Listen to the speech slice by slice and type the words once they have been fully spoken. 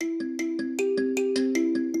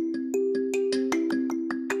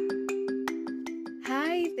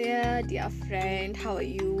dear friend. How are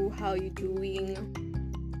you? How are you doing?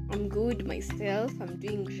 I'm good myself. I'm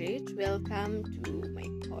doing great. Welcome to my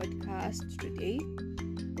podcast today.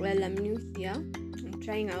 Well, I'm new here. I'm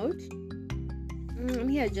trying out. I'm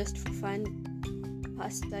here just for fun,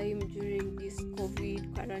 pastime during this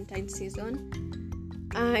COVID quarantine season.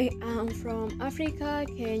 I am from Africa,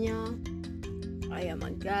 Kenya. I am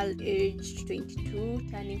a girl aged 22,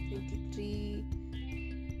 turning 23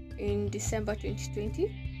 in December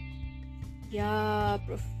 2020.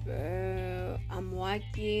 I'm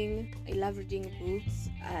working. I love reading books.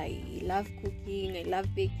 I love cooking. I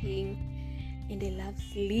love baking. And I love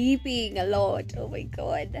sleeping a lot. Oh my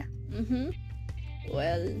god.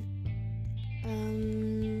 Well,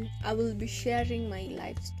 I will be sharing my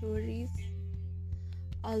life stories.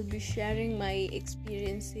 I'll be sharing my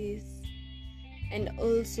experiences. And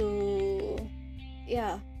also,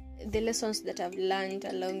 the lessons that I've learned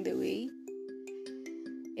along the way.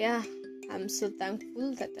 I'm so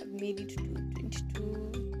thankful that I've made it to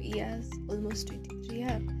 22 years, almost 23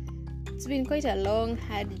 years. It's been quite a long,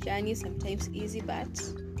 hard journey, sometimes easy, but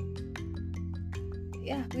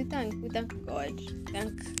we thank God,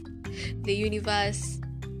 thank the universe,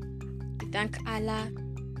 we thank Allah.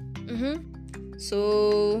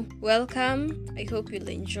 So, welcome. I hope you'll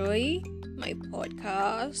enjoy my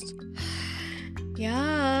podcast.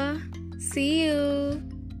 See you.